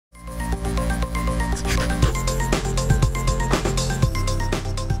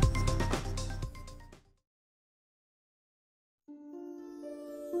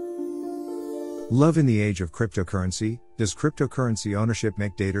Love in the age of cryptocurrency. Does cryptocurrency ownership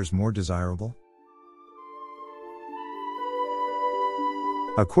make daters more desirable?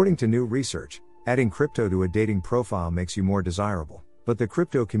 According to new research, adding crypto to a dating profile makes you more desirable, but the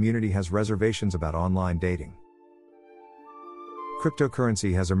crypto community has reservations about online dating.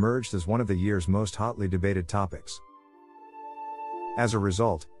 Cryptocurrency has emerged as one of the year's most hotly debated topics. As a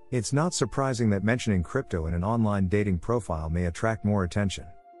result, it's not surprising that mentioning crypto in an online dating profile may attract more attention.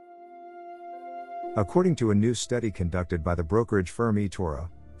 According to a new study conducted by the brokerage firm eToro,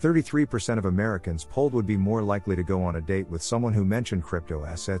 33% of Americans polled would be more likely to go on a date with someone who mentioned crypto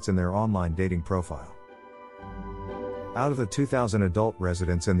assets in their online dating profile. Out of the 2,000 adult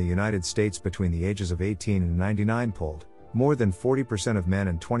residents in the United States between the ages of 18 and 99 polled, more than 40% of men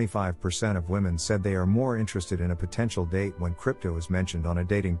and 25% of women said they are more interested in a potential date when crypto is mentioned on a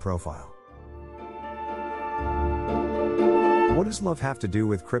dating profile. What does love have to do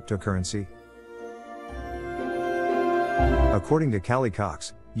with cryptocurrency? According to Callie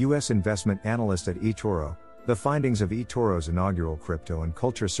Cox, U.S. investment analyst at eToro, the findings of eToro's inaugural Crypto and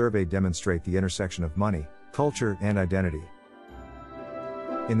Culture Survey demonstrate the intersection of money, culture, and identity.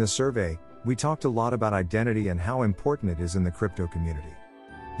 In the survey, we talked a lot about identity and how important it is in the crypto community.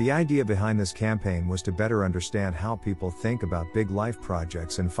 The idea behind this campaign was to better understand how people think about big life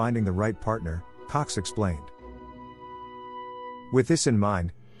projects and finding the right partner, Cox explained. With this in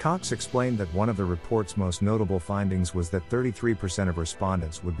mind, Cox explained that one of the report's most notable findings was that 33% of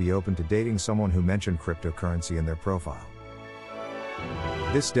respondents would be open to dating someone who mentioned cryptocurrency in their profile.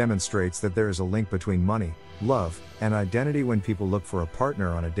 This demonstrates that there is a link between money, love, and identity when people look for a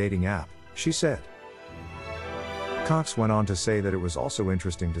partner on a dating app, she said. Cox went on to say that it was also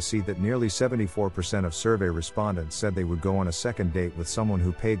interesting to see that nearly 74% of survey respondents said they would go on a second date with someone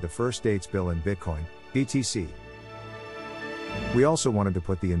who paid the first date's bill in Bitcoin, BTC. We also wanted to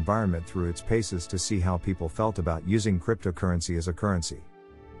put the environment through its paces to see how people felt about using cryptocurrency as a currency.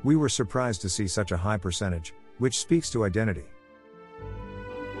 We were surprised to see such a high percentage, which speaks to identity.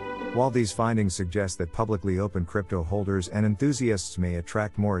 While these findings suggest that publicly open crypto holders and enthusiasts may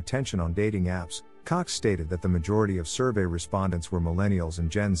attract more attention on dating apps, Cox stated that the majority of survey respondents were millennials and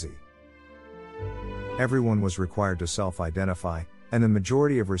Gen Z. Everyone was required to self-identify, and the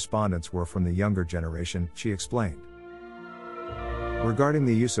majority of respondents were from the younger generation, she explained. Regarding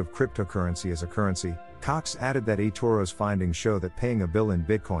the use of cryptocurrency as a currency, Cox added that eToro's findings show that paying a bill in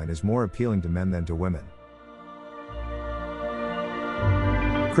Bitcoin is more appealing to men than to women.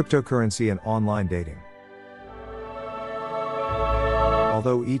 Cryptocurrency and online dating.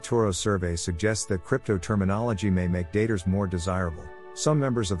 Although eToro's survey suggests that crypto terminology may make daters more desirable, some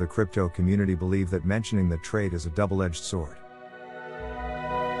members of the crypto community believe that mentioning the trade is a double-edged sword.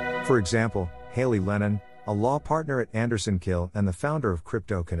 For example, Haley Lennon, a law partner at Anderson Kill and the founder of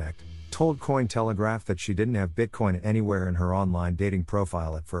Crypto Connect, told Cointelegraph that she didn't have Bitcoin anywhere in her online dating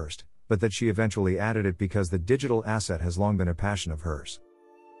profile at first, but that she eventually added it because the digital asset has long been a passion of hers.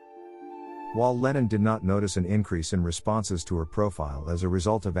 While Lennon did not notice an increase in responses to her profile as a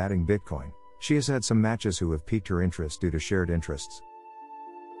result of adding Bitcoin, she has had some matches who have piqued her interest due to shared interests.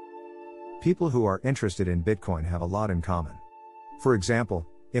 People who are interested in Bitcoin have a lot in common. For example,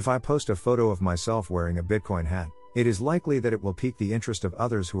 if I post a photo of myself wearing a Bitcoin hat, it is likely that it will pique the interest of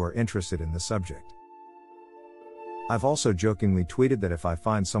others who are interested in the subject. I've also jokingly tweeted that if I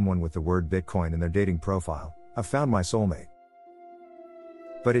find someone with the word Bitcoin in their dating profile, I've found my soulmate.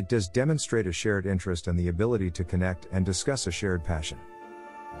 But it does demonstrate a shared interest and the ability to connect and discuss a shared passion.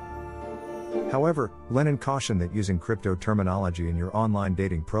 However, Lennon cautioned that using crypto terminology in your online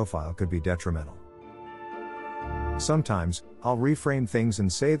dating profile could be detrimental. Sometimes, I'll reframe things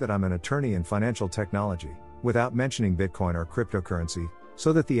and say that I'm an attorney in financial technology, without mentioning Bitcoin or cryptocurrency,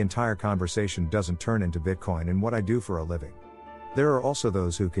 so that the entire conversation doesn't turn into Bitcoin and what I do for a living. There are also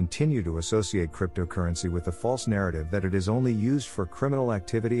those who continue to associate cryptocurrency with the false narrative that it is only used for criminal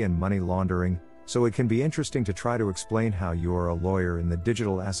activity and money laundering, so it can be interesting to try to explain how you are a lawyer in the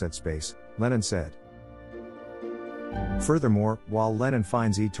digital asset space, Lennon said. Furthermore, while Lennon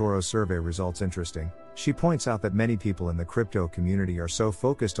finds eToro's survey results interesting, she points out that many people in the crypto community are so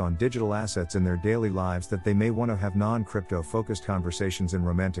focused on digital assets in their daily lives that they may want to have non-crypto focused conversations in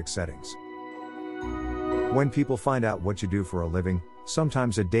romantic settings. When people find out what you do for a living,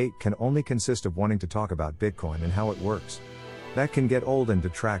 sometimes a date can only consist of wanting to talk about Bitcoin and how it works. That can get old and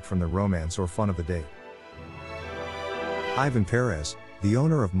detract from the romance or fun of the date. Ivan Perez, the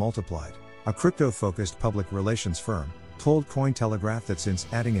owner of Multiplied, a crypto-focused public relations firm, told Cointelegraph that since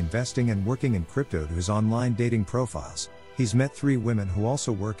adding investing and working in crypto to his online dating profiles, he's met 3 women who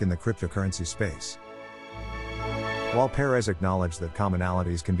also work in the cryptocurrency space. While Perez acknowledged that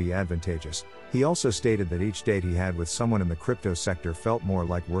commonalities can be advantageous, he also stated that each date he had with someone in the crypto sector felt more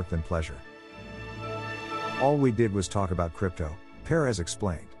like work than pleasure. All we did was talk about crypto, Perez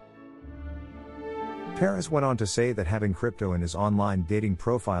explained. Perez went on to say that having crypto in his online dating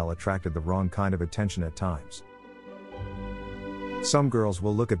profile attracted the wrong kind of attention at times. Some girls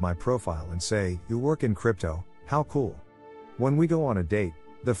will look at my profile and say, "You work in crypto, how cool." When we go on a date,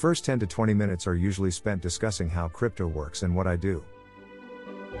 the first 10 to 20 minutes are usually spent discussing how crypto works and what I do.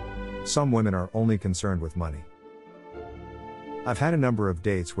 Some women are only concerned with money. I've had a number of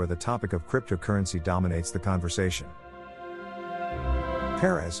dates where the topic of cryptocurrency dominates the conversation.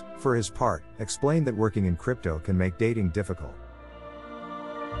 Perez, for his part, explained that working in crypto can make dating difficult.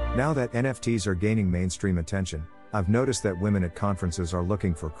 Now that NFTs are gaining mainstream attention, I've noticed that women at conferences are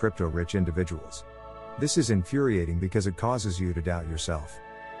looking for crypto-rich individuals. This is infuriating because it causes you to doubt yourself.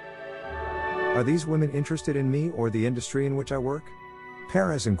 Are these women interested in me or the industry in which I work?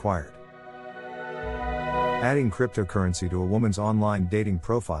 Perez inquired. Adding cryptocurrency to a woman's online dating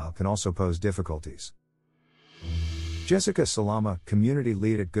profile can also pose difficulties. Jessica Salama, community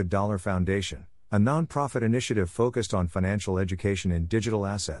lead at Good Dollar Foundation, a nonprofit initiative focused on financial education in digital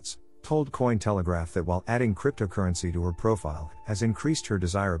assets, told Cointelegraph that while adding cryptocurrency to her profile has increased her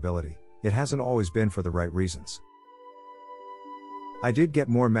desirability, it hasn't always been for the right reasons. I did get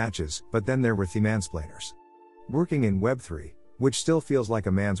more matches, but then there were the mansplainers. Working in Web3, which still feels like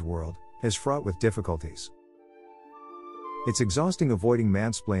a man's world, is fraught with difficulties. It's exhausting avoiding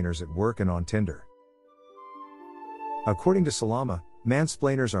mansplainers at work and on Tinder. According to Salama,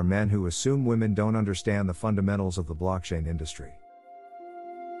 mansplainers are men who assume women don't understand the fundamentals of the blockchain industry.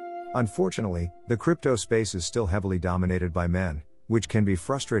 Unfortunately, the crypto space is still heavily dominated by men, which can be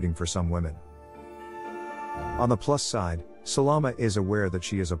frustrating for some women. On the plus side, Salama is aware that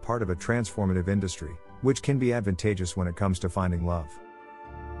she is a part of a transformative industry, which can be advantageous when it comes to finding love.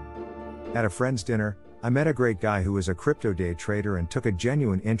 At a friend's dinner, I met a great guy who is a crypto day trader and took a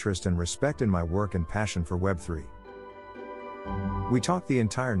genuine interest and respect in my work and passion for Web3. We talked the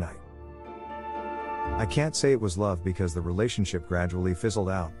entire night. I can't say it was love because the relationship gradually fizzled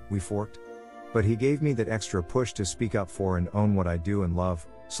out, we forked. But he gave me that extra push to speak up for and own what I do and love,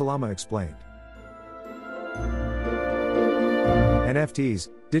 Salama explained. NFTs,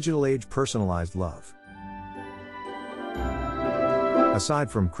 digital age personalized love.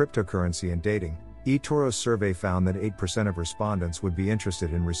 Aside from cryptocurrency and dating, eToro's survey found that 8% of respondents would be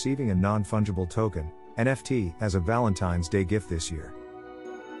interested in receiving a non-fungible token, NFT, as a Valentine's Day gift this year.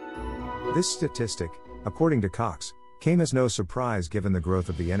 This statistic, according to Cox, came as no surprise given the growth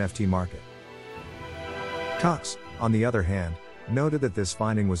of the NFT market. Cox, on the other hand, noted that this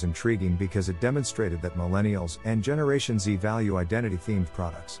finding was intriguing because it demonstrated that millennials and Generation Z value identity-themed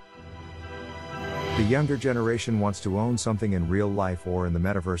products. The younger generation wants to own something in real life or in the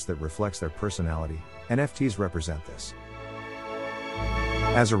metaverse that reflects their personality. NFTs represent this.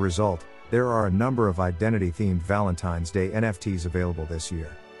 As a result, there are a number of identity-themed Valentine's Day NFTs available this year.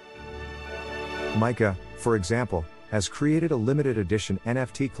 Micah, for example, has created a limited edition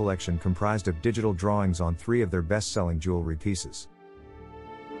NFT collection comprised of digital drawings on 3 of their best-selling jewelry pieces.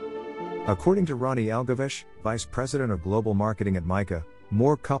 According to Ronnie Algavish, Vice President of Global Marketing at Micah,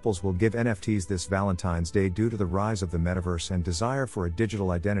 more couples will give NFTs this Valentine's Day due to the rise of the metaverse and desire for a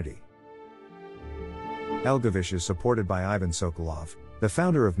digital identity. Algavish is supported by Ivan Sokolov, the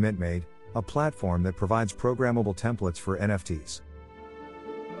founder of MintMade, a platform that provides programmable templates for NFTs.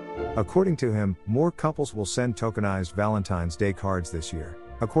 According to him, more couples will send tokenized Valentine's Day cards this year,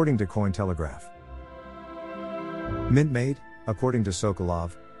 according to Cointelegraph. MintMade, according to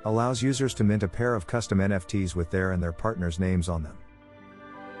Sokolov, allows users to mint a pair of custom NFTs with their and their partner's names on them.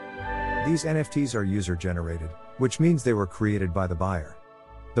 These NFTs are user-generated, which means they were created by the buyer.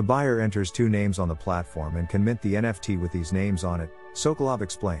 The buyer enters 2 names on the platform and can mint the NFT with these names on it, Sokolov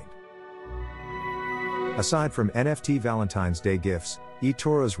explained. Aside from NFT Valentine's Day gifts,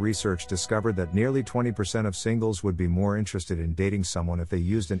 eToro's research discovered that nearly 20% of singles would be more interested in dating someone if they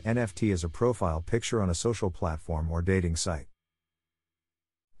used an NFT as a profile picture on a social platform or dating site.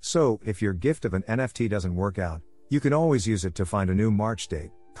 So, if your gift of an NFT doesn't work out, you can always use it to find a new March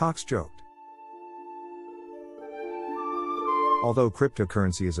date, Cox joked. Although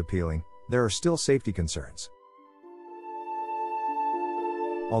cryptocurrency is appealing, there are still safety concerns.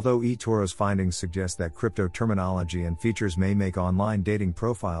 Although eToro's findings suggest that crypto terminology and features may make online dating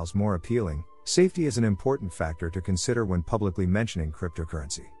profiles more appealing, safety is an important factor to consider when publicly mentioning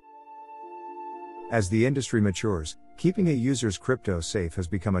cryptocurrency. As the industry matures, keeping a user's crypto safe has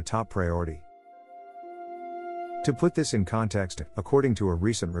become a top priority. To put this in context, according to a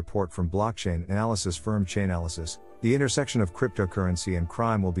recent report from blockchain analysis firm Chainalysis, the intersection of cryptocurrency and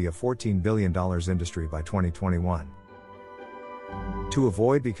crime will be a $14 billion industry by 2021. To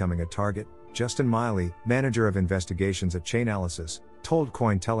avoid becoming a target, Justin Miley, manager of investigations at Chainalysis, told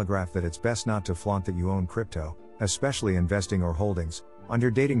Cointelegraph that it's best not to flaunt that you own crypto, especially investing or holdings, on your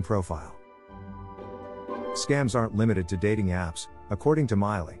dating profile. Scams aren't limited to dating apps, according to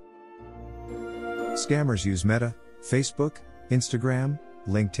Miley. Scammers use Meta, Facebook, Instagram,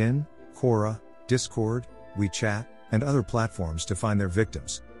 LinkedIn, Quora, Discord, WeChat, and other platforms to find their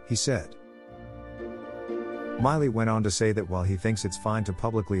victims, he said. Miley went on to say that while he thinks it's fine to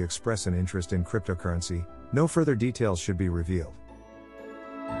publicly express an interest in cryptocurrency, no further details should be revealed.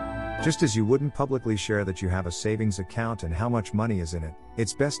 Just as you wouldn't publicly share that you have a savings account and how much money is in it,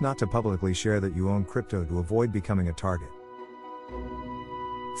 it's best not to publicly share that you own crypto to avoid becoming a target.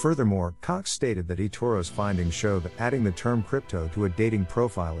 Furthermore, Cox stated that eToro's findings show that adding the term crypto to a dating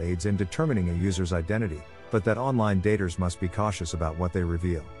profile aids in determining a user's identity, but that online daters must be cautious about what they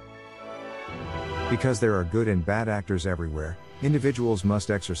reveal. Because there are good and bad actors everywhere, individuals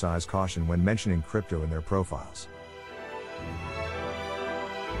must exercise caution when mentioning crypto in their profiles.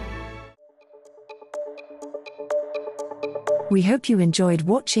 We hope you enjoyed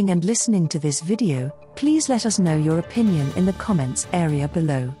watching and listening to this video. Please let us know your opinion in the comments area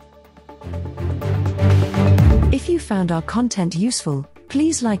below. If you found our content useful,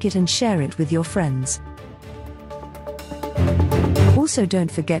 please like it and share it with your friends. Also,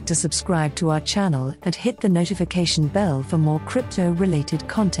 don't forget to subscribe to our channel and hit the notification bell for more crypto-related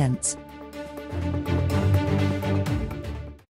contents.